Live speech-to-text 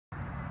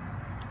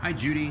Hi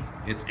Judy,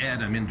 it's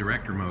Ed. I'm in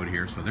director mode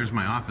here. So there's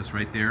my office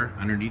right there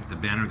underneath the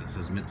banner that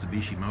says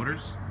Mitsubishi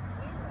Motors.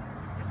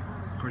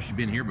 Of course, you've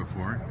been here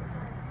before.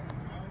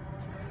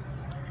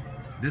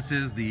 This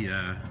is the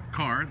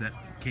car that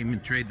came in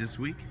trade this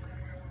week.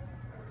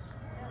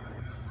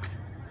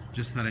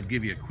 Just thought I'd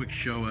give you a quick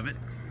show of it.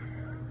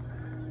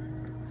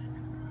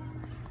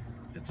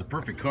 It's a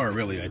perfect car,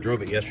 really. I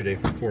drove it yesterday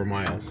for 4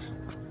 miles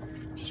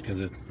just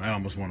because I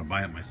almost want to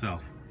buy it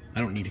myself. I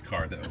don't need a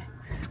car though.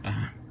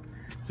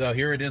 So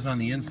here it is on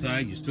the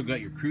inside. You still got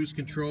your cruise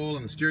control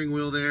on the steering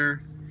wheel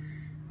there.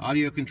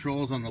 Audio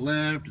controls on the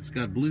left. It's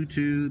got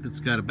Bluetooth. It's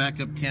got a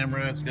backup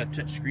camera. It's got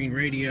touchscreen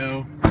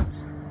radio.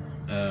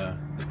 The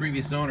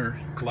previous owner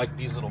liked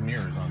these little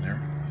mirrors on there.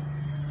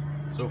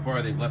 So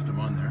far they've left them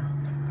on there.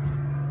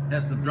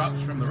 Had some drops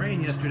from the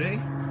rain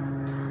yesterday,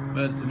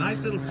 but it's a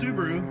nice little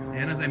Subaru,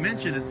 and as I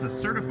mentioned, it's a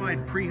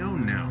certified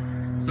pre-owned now.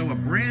 So a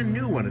brand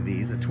new one of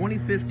these, a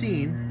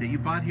 2015 that you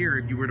bought here,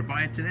 if you were to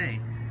buy it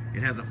today,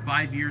 it has a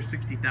 5-year,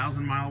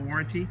 60,000 mile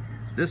warranty.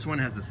 This one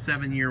has a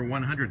 7-year,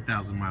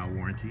 100,000 mile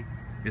warranty.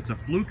 It's a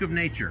fluke of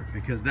nature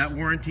because that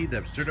warranty,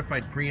 the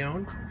certified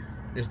pre-owned,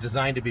 is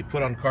designed to be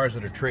put on cars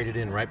that are traded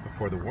in right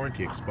before the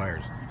warranty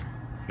expires.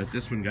 But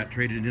this one got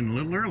traded in a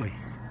little early.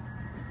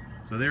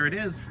 So there it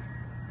is.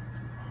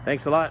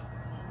 Thanks a lot.